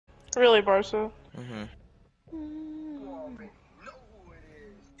Really, Barca? Mm-hmm.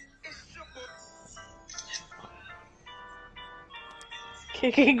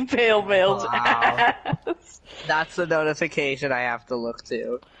 Kicking Pale Veil's Wow. ass. That's the notification I have to look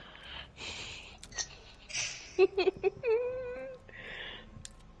to. Do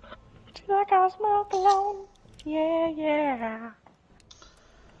you like I smell cologne? Yeah, yeah.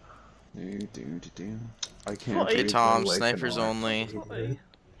 I can't Hey breathe my Tom, life snipers anymore. only.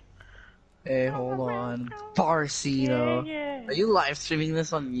 Hey, hold on. Yeah, Barcino. yeah. Are you live streaming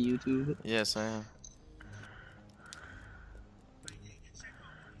this on YouTube? Yes, I am.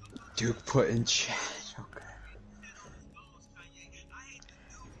 Duke put in chat. Okay.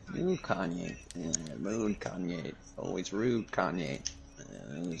 You Kanye. Mood Kanye. Always rude Kanye.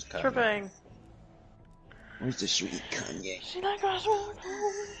 Who's Kanye? Tripping. Where's the sweet Kanye? She like I smell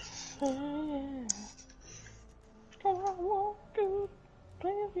cologne. Yeah. Come on, walk good.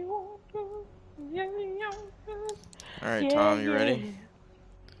 Play if you want to. Yeah, yeah. Alright, Yeah, Tom, you yeah. ready?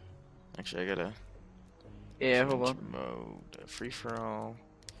 Actually, I gotta Yeah, hold change on. mode. Free for all.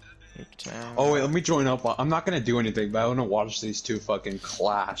 Oh wait, let me join up. I'm not gonna do anything, but I wanna watch these two fucking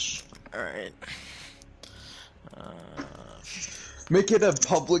clash. Alright. Make it a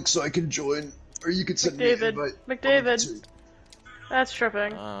public so I can join, or you can send me an invite. McDavid. That's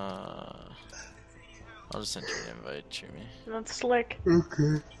tripping. I'll just send you an invite, Jimmy. That's slick.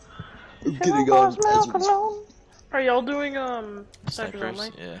 Okay. I'm She getting like on I smell as we cologne. Are y'all doing snipers Snipers?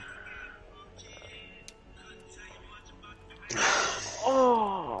 only? Yeah.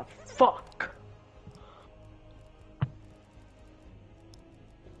 Oh fuck.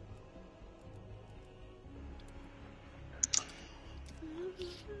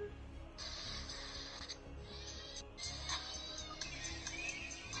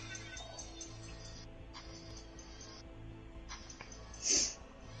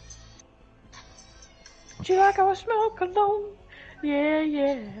 Do you like how I smell cologne? Yeah,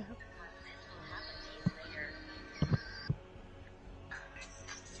 yeah.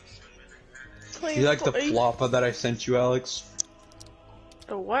 You like the floppa that I sent you, Alex?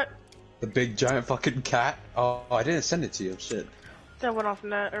 The what? The big giant fucking cat? Oh, I didn't send it to you, shit. That went off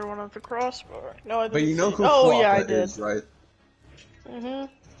net or went off the crossbar. No, I didn't. But you know see who it. Oh Floppa yeah, I did. is, right?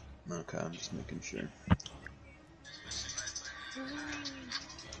 Mm-hmm. Okay, I'm just making sure.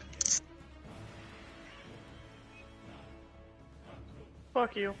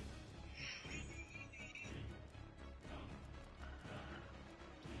 Fuck you.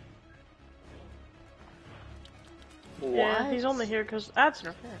 What? Yeah, he's only here because ads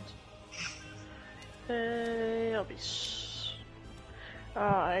interference. I'll be.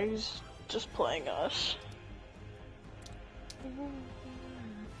 He's just playing us.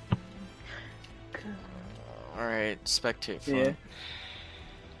 Alright, spectate fun. Yeah.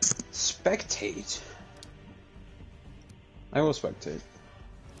 Spectate? I will spectate.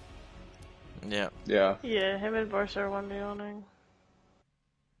 Yeah. Yeah. Yeah, him and Barca are 1v1ing.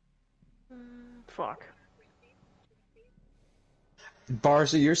 Fuck.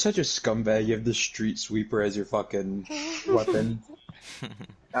 Barca, you're such a scumbag. You have the street sweeper as your fucking weapon.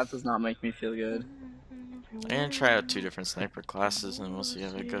 That does not make me feel good. I'm gonna try out 2 different sniper classes and we'll see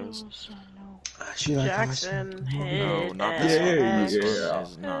how it goes. Jackson, No, hit not this one. Yeah, This yeah. one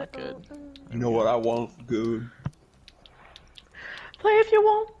is not good. You know what I want? Good. Play if you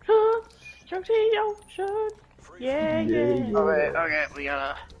want to. Junkie Ocean. Yeah, yeah. Alright, okay, we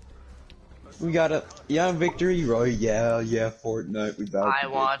gotta... Yeah, victory royale, yeah, Fortnite, we about I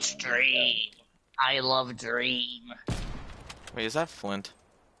watch Dream. I love Dream. Wait, is that Flint?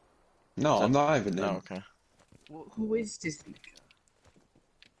 No, that... I'm not even in. Oh, okay. Who is this?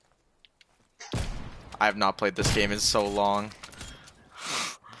 I have not played this game in so long.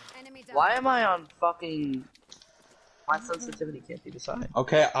 Why am I on fucking... My sensitivity can't be decided.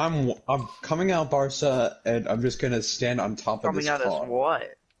 Okay, I'm coming out, Barca, and I'm just gonna stand on top of this Coming out as car.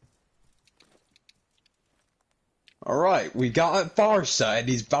 what? Alright, we got Barca, and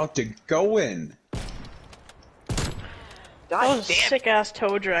he's about to go in. That was a damn. sick ass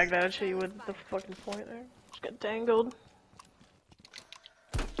toe drag that actually with the fucking point there. Just got dangled.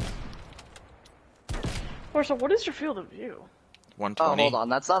 Orso, what is your field of view? 120. Oh, hold on,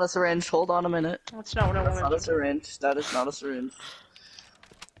 that's not a syringe. Hold on a minute. That's not what I That's not wanted a to do. syringe. That is not a syringe.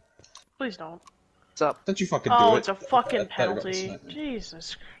 Please don't. What's up? Don't you fucking do Oh, it. it's a fucking That better go penalty. sniper.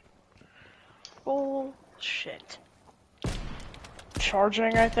 Jesus. Bullshit.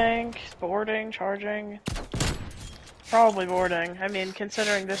 Charging, I think. Boarding, charging. Probably boarding. I mean,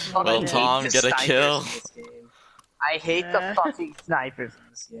 considering this is what I Well, did. Tom, get a kill. I hate the fucking snipers in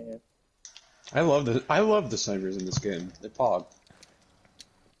this game. I love the snipers in this game. They're pog.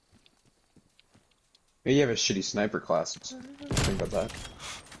 Maybe you have a shitty sniper class. Think about that.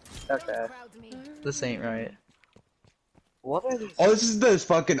 Okay. This ain't right. What are these? Oh, this is the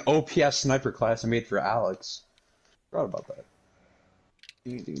fucking OPS sniper class I made for Alex. Forgot about that.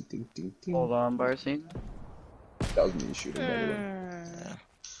 Ding, ding, ding, ding, ding. Hold on, Barsine. That was me shooting, by the way.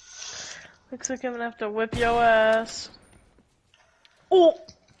 Looks like I'm gonna have to whip your ass. Oh!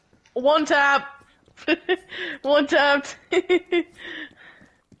 One tap! One tap!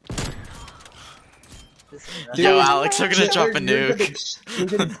 Yo, Alex, I'm gonna drop a You're nuke. You're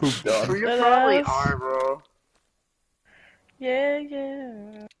getting pooped on. You That probably ass. are, bro. Yeah,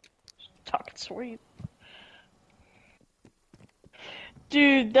 yeah. Talking sweet.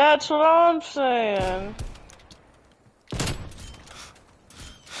 Dude, that's what I'm saying.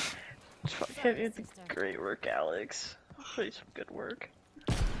 It's great work, Alex. Pretty some good work.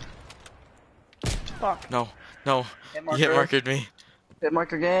 Fuck. No, no, Hit you hit marker. markered me. Hit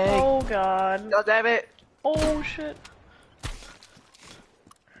marker gang. Oh god. God damn it. Oh shit.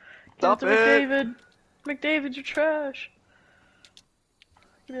 Stop Give it it. to McDavid. McDavid, you're trash.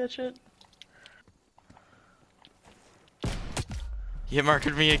 Give me that shit. You hit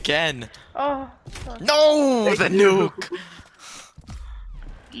markered me again. Oh. Fuck. No, the nuke.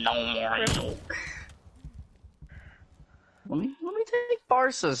 No. Let me take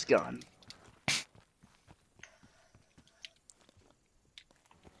Barca's gun.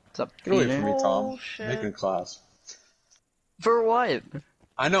 What's up, Get away from Peter? me, Tom. Oh, shit. Making a class. For what?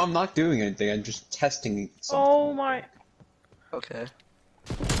 I know I'm not doing anything. I'm just testing something. Oh my. Okay.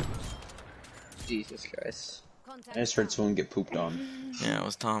 Jesus Christ. I just heard someone get pooped on. Yeah, it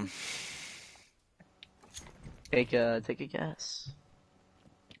was Tom. Take a guess.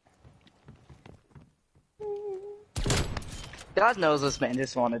 God knows this man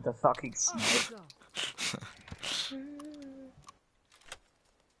just wanted to fucking snipe.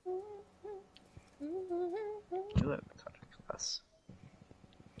 You have a touch class.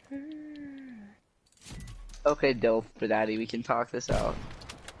 Okay, Dilf, but Daddy, we can talk this out.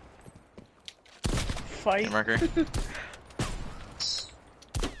 Fight. Hit marker.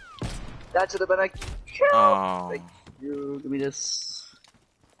 That should have been a kill. Oh. Thank you. Give me this.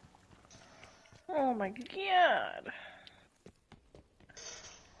 Oh my god.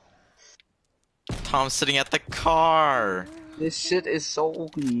 Tom's sitting at the car. This shit is so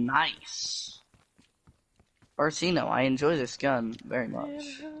nice. Arsino, I enjoy this gun very much.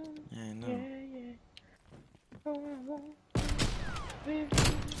 Yeah, I know. Yeah, yeah. Oh, I want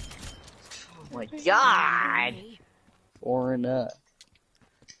Oh my god! Foreign Okay,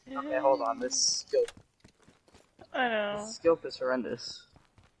 hold on. This scope. I know. This scope is horrendous.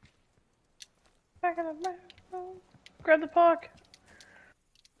 Back in the back. Grab the puck.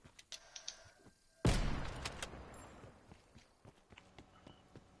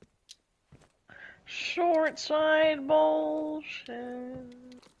 Short side bullshit.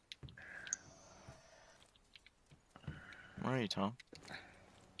 Where are you, Tom?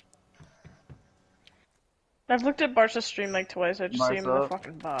 I've looked at Barca's stream like twice. I just see him the Martha,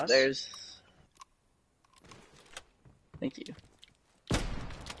 fucking boss. There's. Thank you.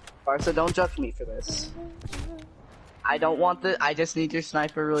 Barca, don't judge me for this. I don't want the. I just need your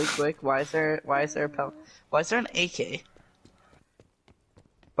sniper really quick. Why is there an AK?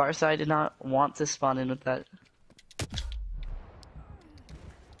 Barca, I did not want to spawn in with that.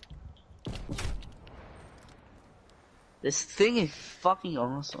 This thing is fucking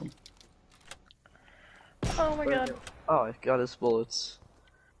awesome. Oh my god. Oh, I got his bullets.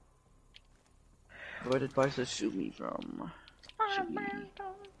 Where did Barca shoot me from? Shoot me.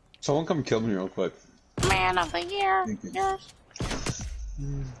 Someone come kill me real quick. Man of the year. Thank you. Yes.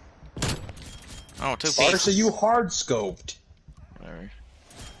 Oh, two Barca, pieces. you hard scoped. Whatever.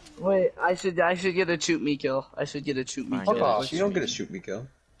 Wait, I should get a shoot me kill. I should get a shoot me Fine. kill. Fuck off. You don't get a shoot me kill.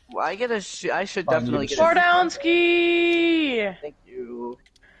 Well, I should Fine, definitely you get a Bardowski! Thank you.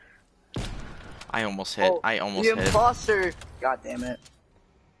 I almost hit. I almost the hit. imposter! God damn it.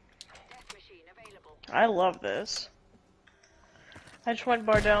 I love this. I just went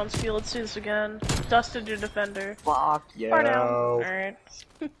Bardowski. Let's do this again. Dusted your defender. Fuck Bar down. yo. Alright.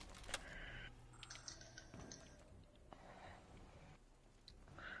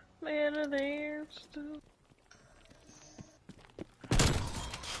 Man of the year still.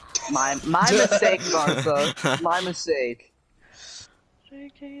 My mistake, Barca. My mistake.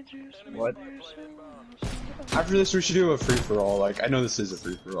 JK Juice. What? After this, we should do a free for all. Like, I know this is a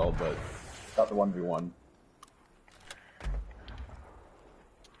free for all, but not the 1v1.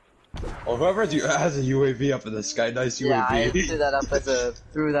 Well, whoever has a UAV up in the sky, nice UAV. Yeah, I threw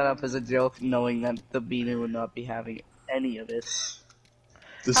that up as a joke, knowing that the beaner would not be having any of it.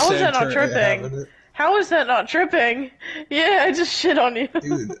 The How is that not Santer your having thing? it. How is that not tripping? Yeah, I just shit on you.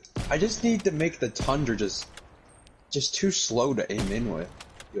 Dude, I just need to make the Tundra just too slow to aim in with,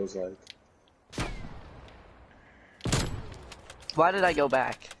 feels like. Why did I go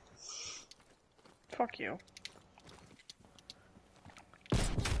back? Fuck you.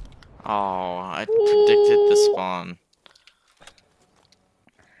 Oh, I predicted the spawn.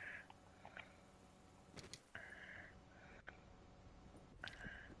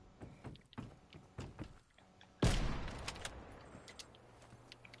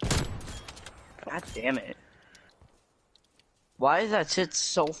 God damn it. Why is that shit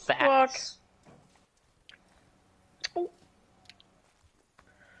so fast? Oh.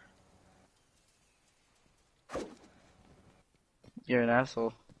 You're an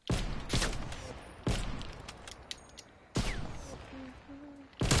asshole.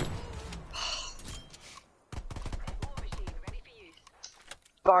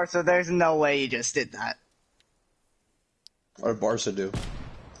 Barca, there's no way you just did that. What did Barca do?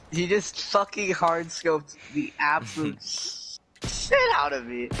 He just fucking hard scoped the absolute shit out of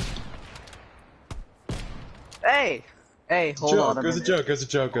me. Hey! Hey, hold on a It was a minute. joke, it was a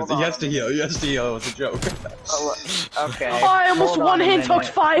joke. Hold He on has a to heal, he has to heal, it was a joke. Oh, okay. Oh, I almost Hold one on a hand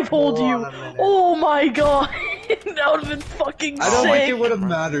tucked minute. 5-hold Hold you. on a minute. Oh my god. That would have been fucking I don't sick. think it would have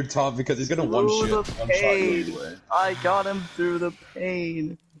mattered, Tom, because he's gonna Through the one shot you pain. anyway. I got him through the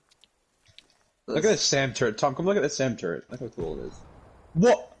pain. Look at this Sam turret. Tom, come look at this Sam turret. Look how cool it is.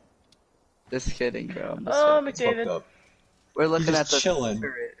 What? Just kidding, bro. I'm just Oh, It's fucked McDavid. up. We're looking He's at just the chilling.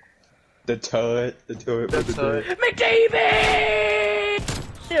 turret. The turret. The turret. McDavid!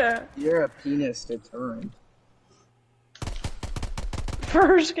 Yeah. You're a penis deterrent.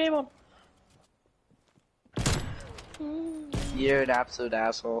 First game up. You're an absolute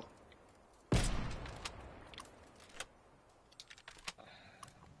asshole.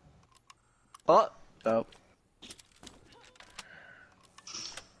 Oh. Oh.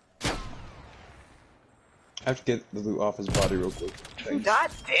 I have to get the loot off his body real quick. Thanks. God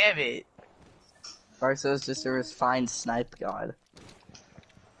damn it! Barca's just a refined snipe god.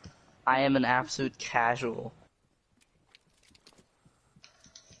 I am an absolute casual.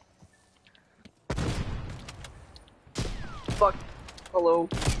 Fuck. Hello.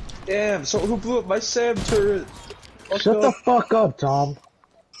 Damn, so who blew up my Sam turret? Shut the fuck up, Tom.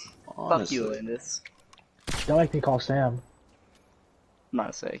 Fuck you, Landis. Don't make me call Sam.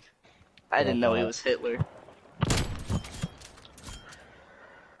 Not sake. I didn't know he was Hitler.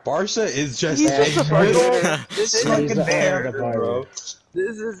 Barca is just He's just a little This is fucking He's the heir bear, of the bro.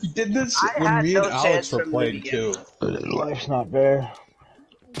 This is. He did this I when had me no and Alex chance were from the playing too. beginning. Life's not fair.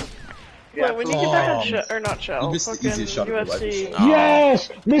 Wait, when you get back on Oh. Shell, or not Shell, You missed the fucking easiest shot of your life. UFC. Oh. Yes!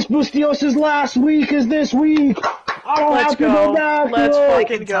 Miss Bustios' last week is this week! I don't Let's have to go back Let's to it!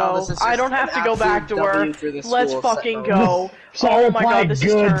 fucking Tom, go. this is I just don't have an to go back to absolute her. W for the Let's school, fucking so- go. Sorry, Oh my god, this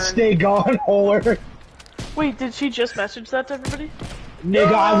is good, turn. stay gone, whore. Wait, did she just message that to everybody?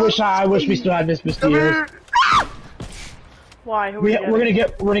 Nigga, I wish we still had Miss Bustios. Why? Who are We're you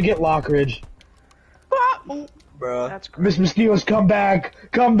getting? gonna get Lockridge. Ah! Oh, Bruh. that's great. Miss Bustios, come back!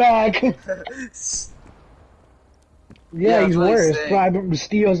 Come back! Yeah, Yeah, he's that's what he's worse, saying. but I brought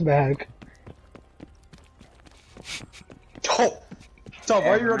Bustios back. Oh! Tom, why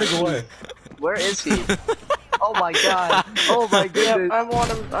are you running away? Where is he? Oh my god. Oh my Yep, goodness. I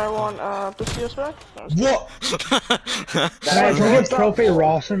want Bustios back. That was- What? Can I get Profe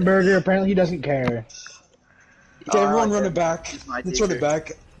Rossenberger? Apparently he doesn't care. Okay, everyone I run did. it back. He's my Let's run it teacher.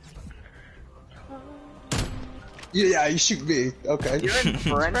 back. Yeah, you shoot me. Okay. You're in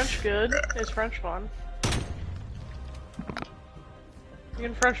French. French good? Is French fun? You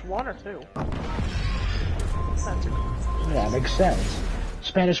can French 1 or 2. That's a Yeah, makes sense.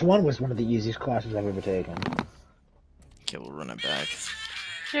 Spanish 1 was one of the easiest classes I've ever taken. Okay, we'll run it back.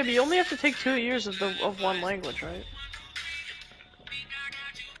 Yeah, but you only have to take 2 years of one language, right?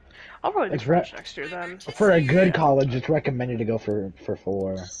 I'll probably do It's French right. next year then. For a good college, it's recommended to go for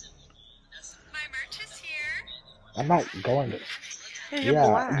 4. My merch is here. I'm not going to. Yeah, you're Yeah,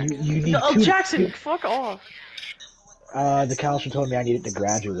 black. you need Oh, 2 Jackson, fuck off. The counselor told me I needed to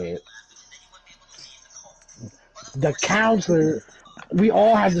graduate. The counselor, we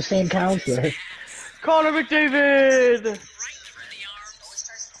all have the same counselor. Connor McDavid!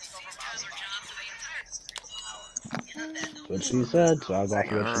 What she said, so I'll go for what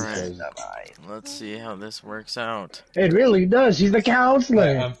she Alright. says. Let's see how this works out. It really does. She's the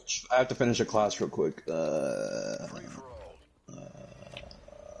counselor. I have to finish a class real quick.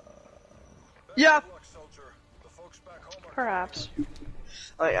 Yeah. Perhaps.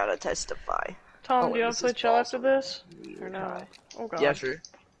 I gotta testify. Tom, Oh, do you want this to play is Shell after awesome. this? Or no? Oh god. Yeah, sure.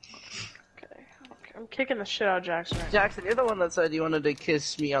 Okay. I'm kicking the shit out of Jackson right now. Jackson, you're the one that said you wanted to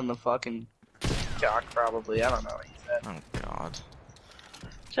kiss me on the fucking cock, probably. I don't know what you said. Oh god.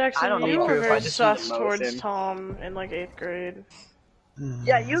 Jackson, I don't need you were proof, I very just sus need towards emotion. Tom in like 8th grade.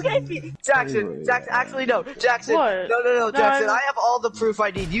 Yeah, you gave me Jackson. Actually, no, Jackson. What? No, Jackson. I'm- I have all the proof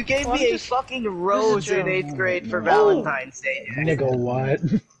I need. You gave Well, me I'm a just- fucking rose in joke. 8th grade for Oh. Valentine's Day. Nigga, what?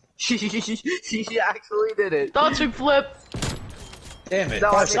 She actually did it. Toxic flip! Damn it. No,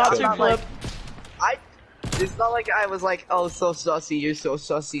 I Barca mean, I'm Toxic not killed me. flip! It's not like I was like, oh, so sussy. You're so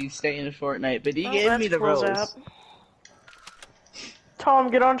sussy. Stay in Fortnite, but he Oh, gave that's me the cool, rose. Zap. Tom,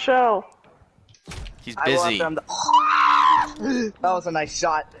 get on shell. He's I will busy. after I'm the- That was a nice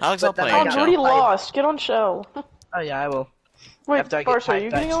shot. Alex, But I'll then play I you, Tom's got- already Joe. lost. Get on shell. Oh yeah, I will. Wait, After I get Barca, are you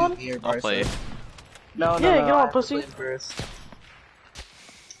typed getting at on? 2 here, I'll Barca. play. No, Yeah, get I on, have to pussy. play first.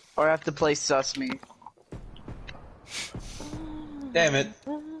 Or I have to play sus me. Damn it.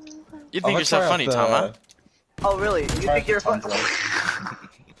 You Oh, think you're let's so try funny, out Tom, huh? Oh really? You Try think you're out fun? the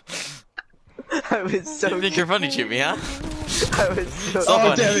I was so. You think you're funny, Jimmy, huh? I was so. So Oh,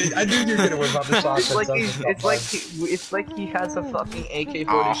 funny. damn it. I knew you were gonna whip out the It's like shotgun. he's, it's like he has a fucking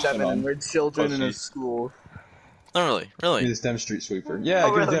AK-47 Oh, and we're children in a pussy. school. No, really, Give really. me this damn street sweeper. Yeah, Oh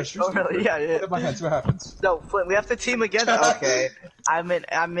give me really? damn street Oh sweeper. really? Yeah, yeah. Put it in my hands, see what happens. No, Flint, we have to team against. Okay, I'm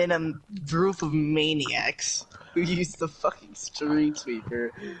in a group of maniacs who use the fucking street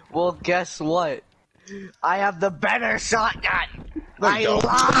sweeper. Well, guess what? I have the better shotgun. No, you don't.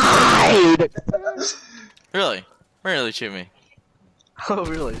 I lied. Really? Really, shoot me. Oh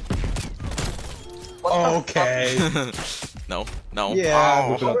really? What Oh, the okay. No, no. Yeah,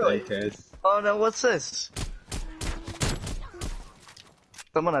 Oh. whip it out really? the AK. fuck? Oh no, what's this?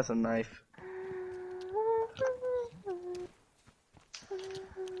 Someone has a knife.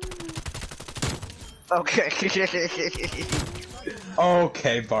 Okay.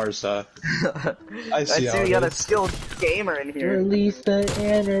 Okay, Barca. I see how we it got a is. skilled gamer in here. Release the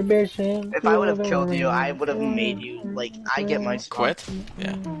inhibition. If I would have killed you, I would have made you, like, I get my spot. Quit?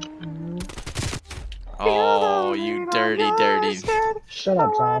 Yeah. Oh, you dirty, dirty. Shut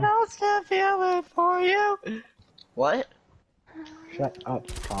up, Tom. What? Shut up,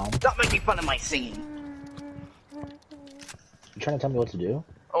 Tom. Stop making fun of my singing. You trying to tell me what to do?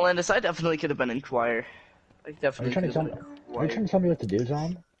 Olandis, I definitely could have been in choir. I Are definitely you trying could to have tell me? been in Are you choir. trying to tell me what to do,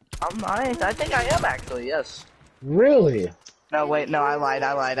 Tom? I think I am actually, yes. Really? No, wait, no, I lied.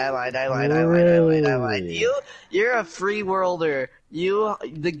 Really? You're a free worlder.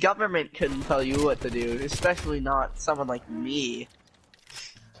 The government couldn't tell you what to do, especially not someone like me.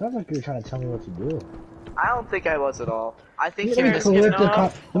 Sounds like you're trying to tell me what to do. I don't think I was at all. I think Let me you're clip the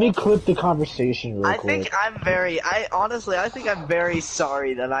off. let me clip the conversation real I quick. think I'm very, honestly, I think I'm very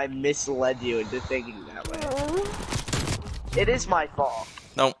sorry that I misled you into thinking that way. It is my fault.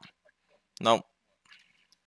 Nope. Nope.